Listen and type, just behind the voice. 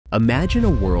Imagine a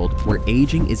world where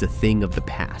aging is a thing of the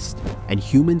past, and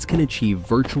humans can achieve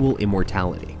virtual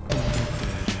immortality.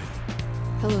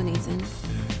 Hello, Nathan.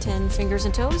 10 fingers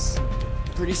and toes?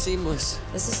 Pretty seamless.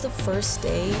 This is the first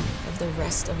day of the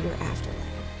rest of your afterlife.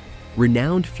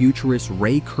 Renowned futurist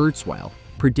Ray Kurzweil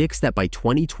predicts that by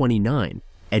 2029,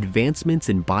 advancements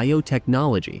in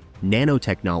biotechnology,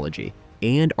 nanotechnology,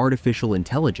 and artificial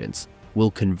intelligence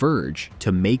will converge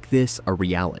to make this a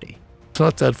reality. It's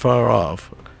not that far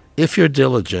off. If you're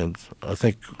diligent, I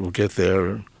think we'll get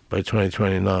there by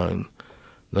 2029.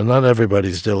 Now, not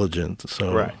everybody's diligent,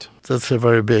 so right. That's a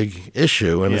very big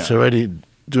issue, and it's already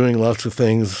doing lots of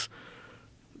things,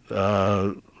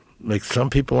 make some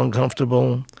people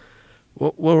uncomfortable.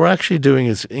 What we're actually doing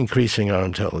is increasing our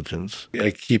intelligence.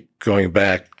 I keep going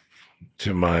back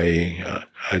to my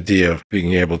idea of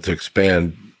being able to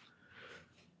expand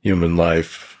human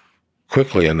life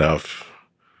quickly enough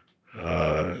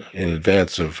in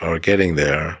advance of our getting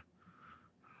there.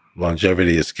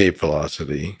 Longevity, escape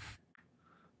velocity,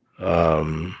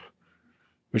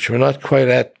 which we're not quite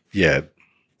at yet,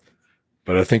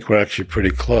 but I think we're actually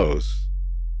pretty close.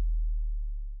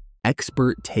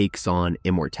 Expert takes on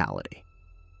immortality.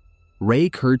 Ray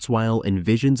Kurzweil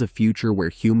envisions a future where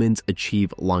humans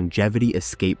achieve longevity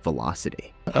escape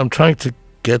velocity. I'm trying to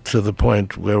get to the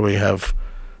point where we have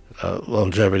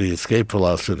longevity escape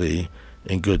velocity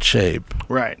in good shape.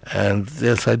 Right. And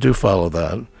yes, I do follow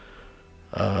that.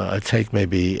 I take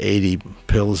maybe 80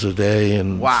 pills a day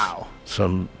and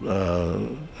some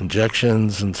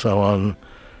injections and so on.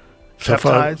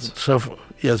 Peptides?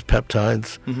 Yes,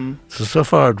 peptides. Mm-hmm. So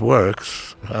far it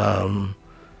works. Have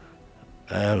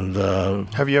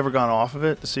you ever gone off of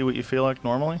it to see what you feel like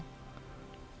normally?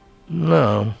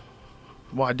 No.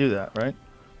 Why do that, right?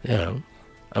 Yeah.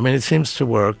 I mean, it seems to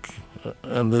work,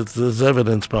 and there's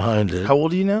evidence behind it. How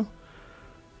old are you now?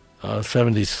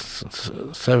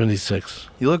 76.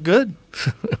 You look good.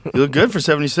 You look good for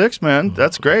 76, man.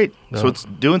 That's great. No. So it's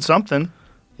doing something.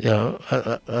 Yeah,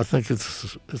 I think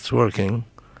it's working.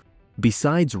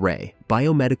 Besides Ray,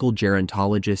 biomedical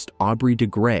gerontologist Aubrey de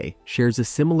Grey shares a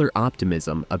similar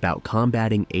optimism about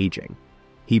combating aging.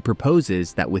 He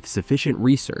proposes that with sufficient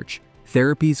research,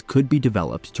 therapies could be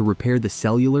developed to repair the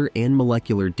cellular and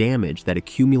molecular damage that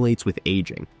accumulates with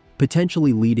aging,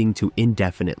 potentially leading to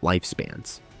indefinite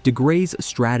lifespans. De Grey's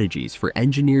strategies for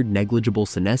engineered negligible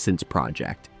senescence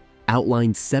project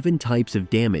outlines 7 types of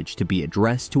damage to be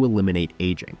addressed to eliminate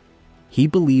aging. He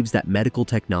believes that medical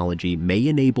technology may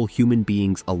enable human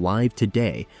beings alive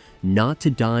today not to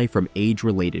die from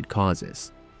age-related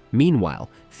causes. Meanwhile,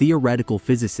 theoretical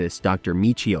physicist Dr.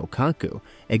 Michio Kaku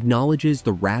acknowledges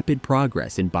the rapid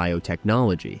progress in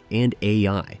biotechnology and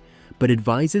AI, but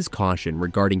advises caution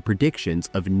regarding predictions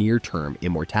of near-term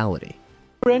immortality.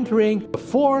 We're entering the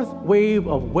 4th wave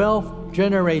of wealth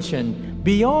generation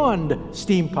beyond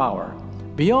steam power,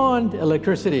 beyond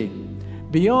electricity,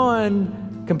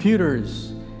 beyond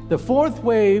computers. The 4th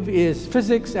wave is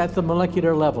physics at the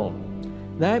molecular level.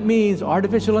 That means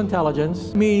artificial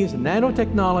intelligence, means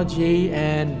nanotechnology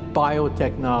and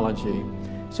biotechnology.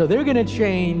 So they're going to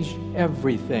change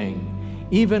everything.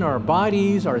 Even our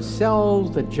bodies, our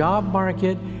cells, the job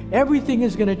market, everything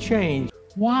is going to change.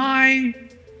 Why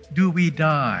do we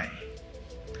die?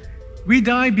 We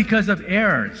die because of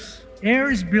errors.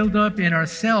 Errors build up in our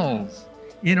cells,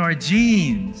 in our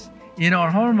genes, in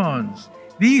our hormones.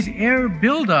 These error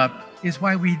buildup is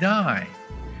why we die.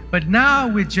 But now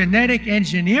with genetic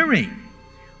engineering,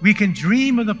 we can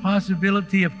dream of the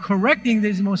possibility of correcting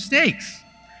these mistakes,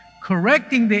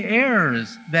 correcting the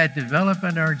errors that develop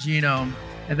in our genome,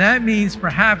 and that means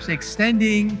perhaps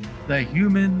extending the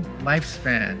human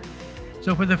lifespan.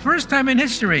 So for the first time in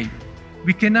history,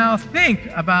 we can now think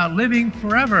about living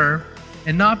forever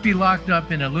and not be locked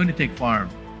up in a lunatic farm.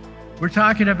 We're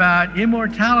talking about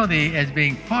immortality as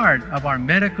being part of our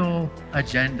medical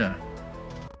agenda.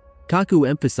 Kaku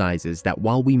emphasizes that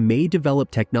while we may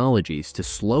develop technologies to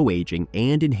slow aging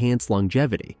and enhance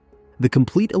longevity, the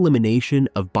complete elimination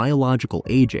of biological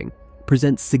aging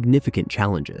presents significant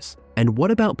challenges. And what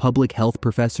about public health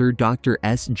professor Dr.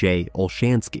 S.J.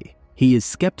 Olshansky? He is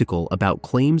skeptical about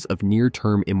claims of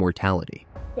near-term immortality.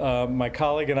 My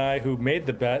colleague and I who made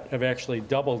the bet have actually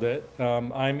doubled it.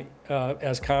 I'm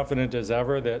as confident as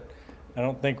ever that I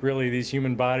don't think really these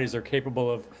human bodies are capable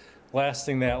of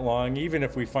lasting that long, even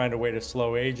if we find a way to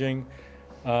slow aging.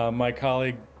 My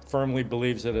colleague firmly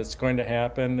believes that it's going to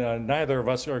happen. Neither of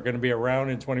us are going to be around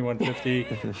in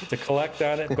 2150 to collect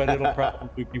on it, but it'll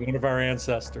probably be one of our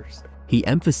ancestors. He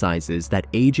emphasizes that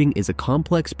aging is a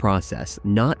complex process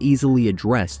not easily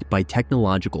addressed by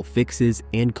technological fixes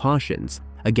and cautions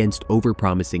against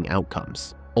overpromising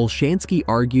outcomes. Olshansky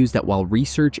argues that while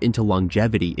research into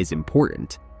longevity is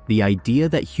important, the idea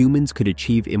that humans could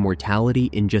achieve immortality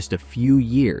in just a few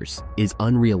years is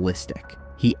unrealistic.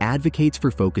 He advocates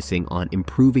for focusing on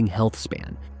improving health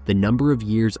span, the number of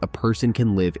years a person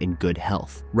can live in good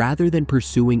health, rather than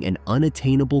pursuing an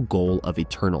unattainable goal of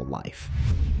eternal life.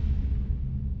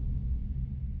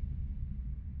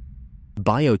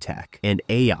 Biotech and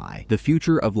AI, the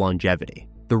future of longevity.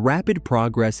 The rapid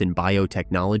progress in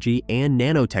biotechnology and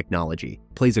nanotechnology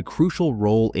plays a crucial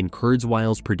role in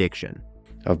Kurzweil's prediction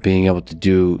of being able to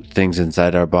do things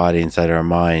inside our body, inside our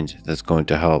mind, that's going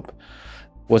to help.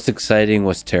 What's exciting,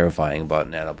 what's terrifying about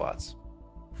nanobots?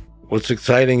 What's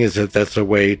exciting is that that's a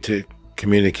way to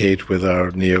communicate with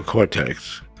our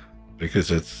neocortex,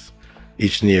 because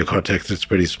each neocortex is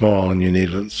pretty small, and you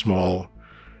need a small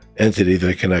entity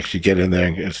that can actually get in there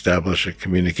and establish a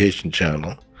communication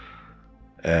channel.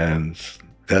 And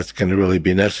that's going to really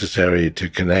be necessary to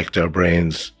connect our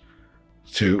brains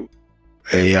to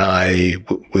AI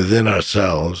within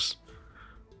ourselves,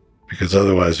 because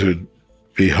otherwise it would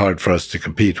be hard for us to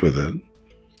compete with it.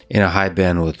 In a high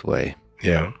bandwidth way.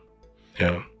 Yeah,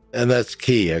 yeah. And that's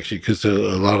key, actually, because a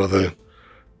lot of the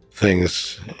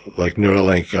things like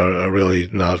Neuralink are really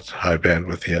not high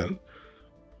bandwidth yet.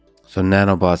 So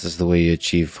nanobots is the way you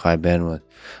achieve high bandwidth.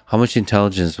 How much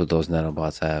intelligence would those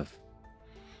nanobots have?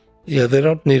 Yeah, they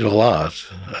don't need a lot,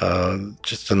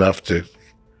 just enough to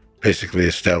basically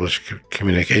establish a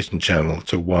communication channel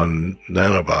to one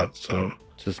nanobot. So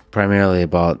it's primarily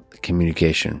about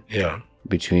communication. Yeah.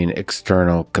 Between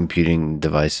external computing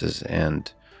devices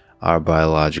and our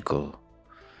biological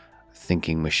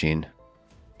thinking machine.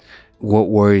 What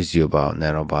worries you about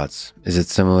nanobots? Is it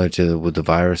similar to with the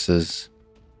viruses?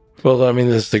 Well, I mean,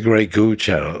 there's the gray goo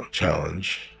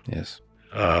challenge. Yes.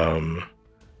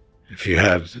 If you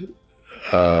had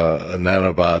a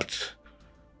nanobot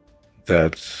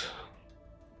that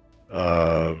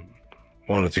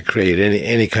wanted to create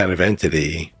any kind of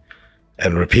entity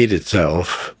and repeat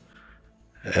itself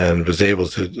and was able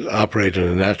to operate in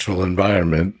a natural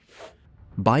environment.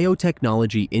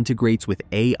 Biotechnology integrates with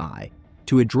AI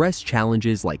to address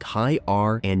challenges like high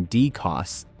R&D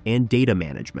costs and data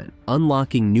management,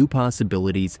 unlocking new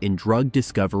possibilities in drug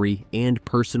discovery and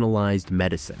personalized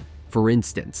medicine. For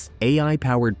instance,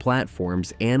 AI-powered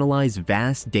platforms analyze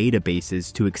vast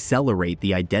databases to accelerate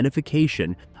the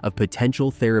identification of potential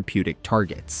therapeutic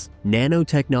targets.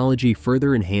 Nanotechnology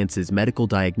further enhances medical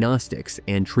diagnostics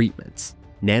and treatments.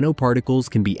 Nanoparticles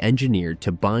can be engineered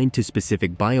to bind to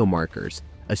specific biomarkers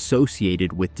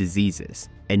associated with diseases,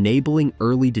 enabling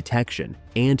early detection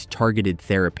and targeted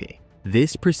therapy.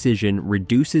 This precision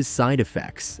reduces side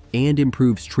effects and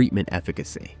improves treatment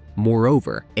efficacy.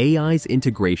 Moreover, AI's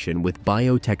integration with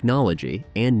biotechnology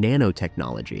and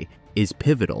nanotechnology is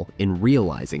pivotal in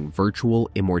realizing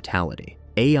virtual immortality.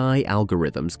 AI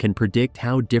algorithms can predict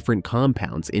how different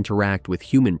compounds interact with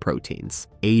human proteins,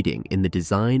 aiding in the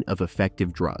design of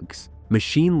effective drugs.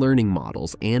 Machine learning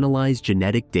models analyze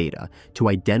genetic data to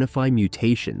identify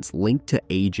mutations linked to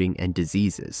aging and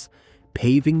diseases,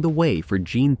 paving the way for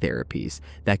gene therapies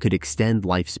that could extend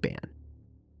lifespan.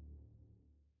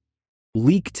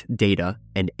 Leaked data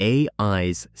and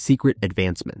AI's secret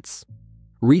advancements.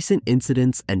 Recent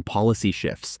incidents and policy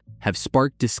shifts have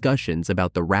sparked discussions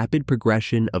about the rapid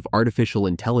progression of artificial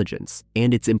intelligence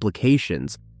and its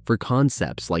implications for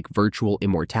concepts like virtual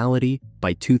immortality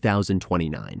by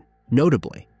 2029.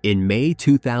 Notably, in May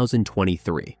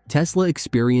 2023, Tesla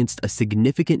experienced a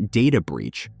significant data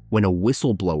breach when a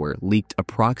whistleblower leaked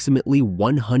approximately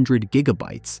 100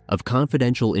 gigabytes of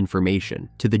confidential information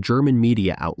to the German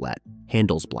media outlet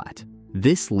Handelsblatt.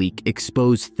 This leak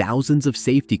exposed thousands of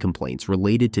safety complaints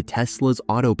related to Tesla's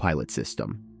autopilot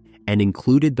system and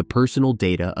included the personal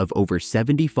data of over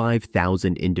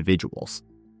 75,000 individuals,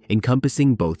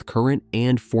 encompassing both current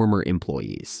and former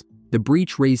employees. The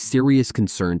breach raised serious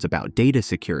concerns about data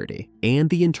security and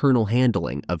the internal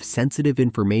handling of sensitive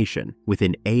information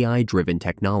within AI-driven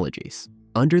technologies.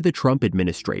 Under the Trump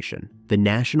administration, the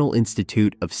National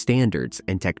Institute of Standards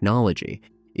and Technology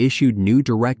issued new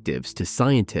directives to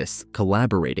scientists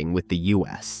collaborating with the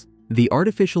U.S. The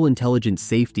Artificial Intelligence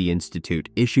Safety Institute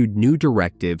issued new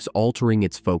directives altering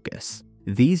its focus.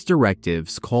 These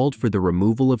directives called for the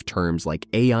removal of terms like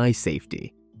AI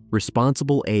safety,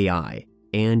 responsible AI,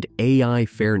 and AI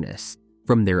fairness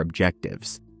from their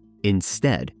objectives.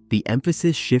 Instead, the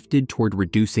emphasis shifted toward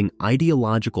reducing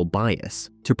ideological bias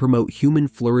to promote human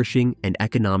flourishing and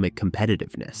economic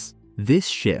competitiveness. This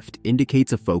shift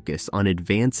indicates a focus on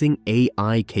advancing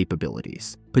AI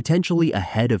capabilities, potentially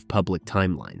ahead of public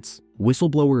timelines.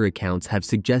 Whistleblower accounts have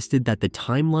suggested that the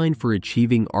timeline for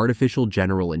achieving artificial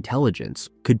general intelligence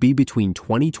could be between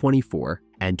 2024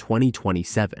 and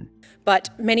 2027. But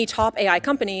many top AI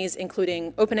companies,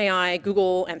 including OpenAI,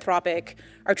 Google, Anthropic,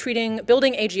 are treating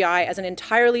building AGI as an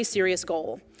entirely serious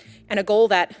goal, and a goal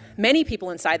that many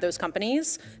people inside those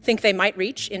companies think they might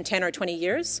reach in 10 or 20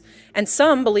 years, and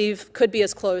some believe could be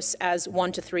as close as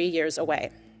 1 to 3 years away.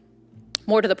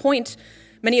 More to the point,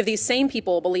 many of these same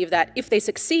people believe that if they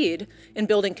succeed in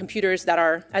building computers that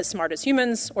are as smart as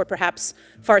humans, or perhaps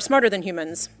far smarter than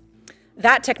humans,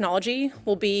 that technology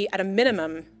will be, at a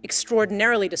minimum,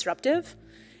 extraordinarily disruptive,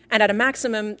 and at a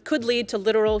maximum could lead to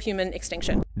literal human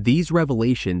extinction. These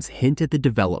revelations hint at the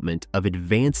development of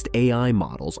advanced AI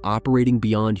models operating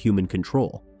beyond human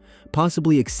control,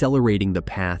 possibly accelerating the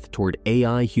path toward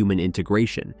AI-human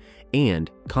integration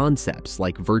and concepts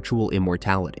like virtual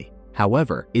immortality.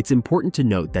 However, it's important to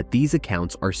note that these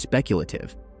accounts are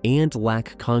speculative and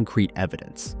lack concrete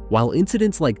evidence. While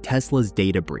incidents like Tesla's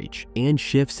data breach and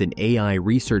shifts in AI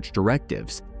research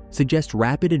directives suggest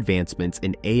rapid advancements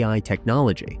in AI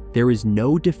technology, there is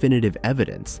no definitive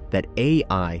evidence that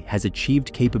AI has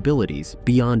achieved capabilities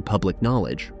beyond public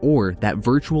knowledge or that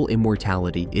virtual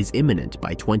immortality is imminent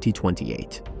by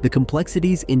 2028. The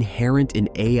complexities inherent in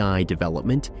AI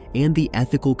development and the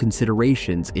ethical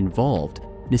considerations involved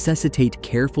necessitate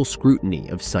careful scrutiny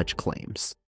of such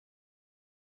claims.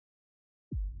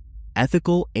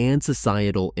 Ethical and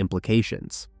societal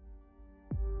implications.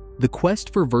 The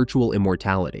quest for virtual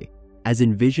immortality, as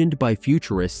envisioned by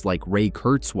futurists like Ray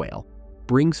Kurzweil,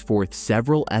 brings forth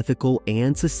several ethical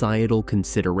and societal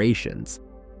considerations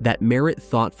that merit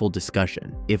thoughtful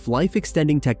discussion. If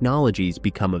life-extending technologies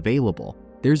become available,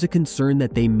 there's a concern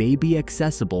that they may be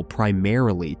accessible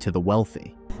primarily to the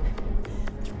wealthy.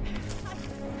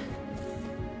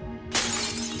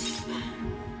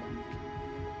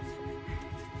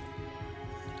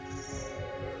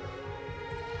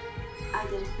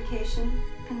 Identification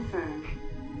confirmed.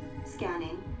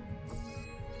 Scanning.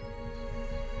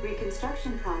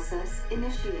 Reconstruction process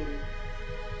initiated.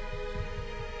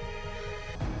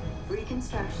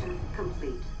 Reconstruction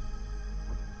complete.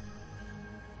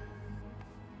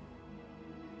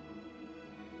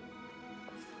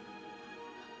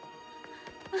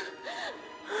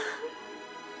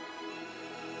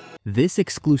 This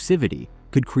exclusivity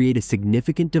could create a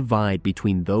significant divide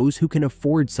between those who can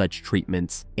afford such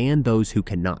treatments and those who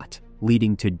cannot,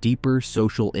 leading to deeper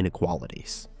social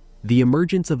inequalities. The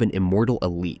emergence of an immortal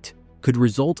elite could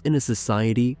result in a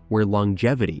society where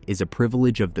longevity is a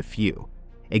privilege of the few,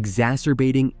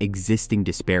 exacerbating existing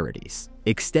disparities.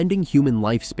 Extending human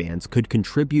lifespans could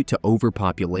contribute to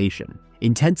overpopulation,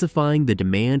 intensifying the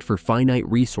demand for finite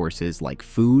resources like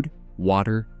food,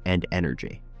 water, and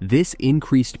energy. This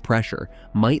increased pressure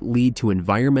might lead to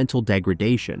environmental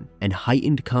degradation and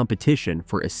heightened competition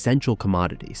for essential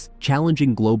commodities,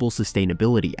 challenging global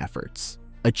sustainability efforts.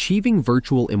 Achieving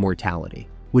virtual immortality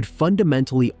would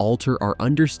fundamentally alter our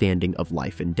understanding of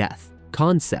life and death,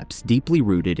 concepts deeply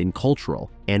rooted in cultural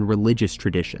and religious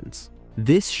traditions.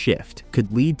 This shift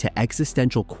could lead to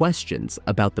existential questions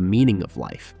about the meaning of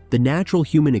life, the natural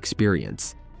human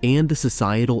experience, and the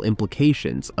societal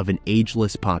implications of an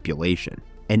ageless population.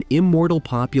 An immortal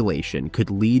population could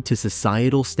lead to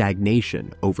societal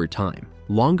stagnation over time.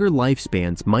 Longer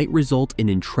lifespans might result in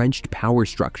entrenched power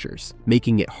structures,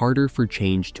 making it harder for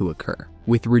change to occur.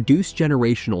 With reduced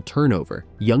generational turnover,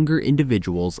 younger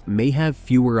individuals may have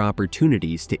fewer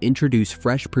opportunities to introduce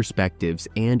fresh perspectives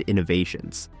and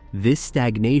innovations. This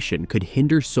stagnation could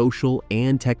hinder social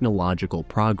and technological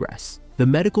progress. The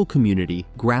medical community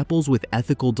grapples with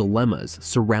ethical dilemmas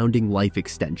surrounding life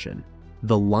extension.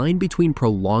 The line between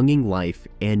prolonging life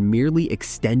and merely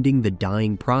extending the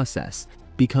dying process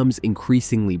becomes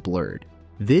increasingly blurred.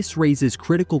 This raises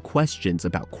critical questions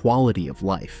about quality of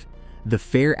life, the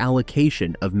fair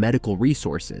allocation of medical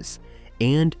resources,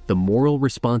 and the moral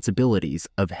responsibilities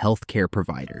of healthcare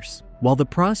providers. While the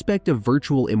prospect of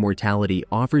virtual immortality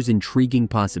offers intriguing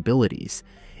possibilities,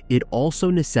 it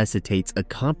also necessitates a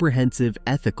comprehensive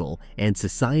ethical and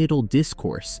societal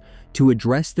discourse to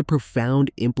address the profound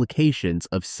implications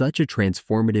of such a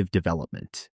transformative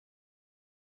development.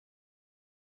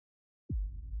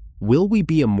 Will we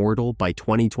be immortal by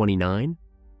 2029?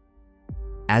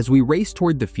 As we race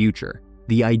toward the future,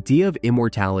 the idea of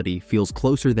immortality feels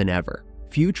closer than ever.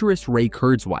 Futurist Ray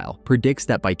Kurzweil predicts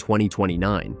that by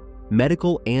 2029,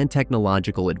 medical and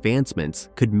technological advancements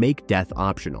could make death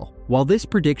optional. While this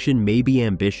prediction may be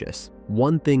ambitious,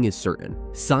 one thing is certain: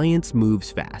 science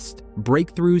moves fast.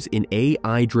 Breakthroughs in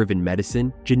AI-driven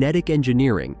medicine, genetic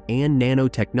engineering, and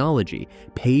nanotechnology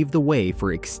pave the way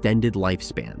for extended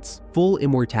lifespans. Full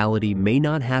immortality may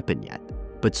not happen yet,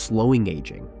 but slowing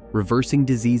aging, reversing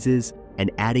diseases, and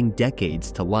adding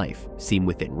decades to life seem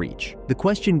within reach. The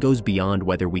question goes beyond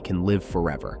whether we can live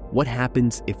forever. What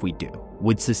happens if we do?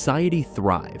 Would society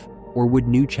thrive, or would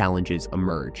new challenges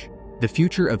emerge? The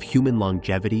future of human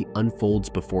longevity unfolds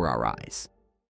before our eyes.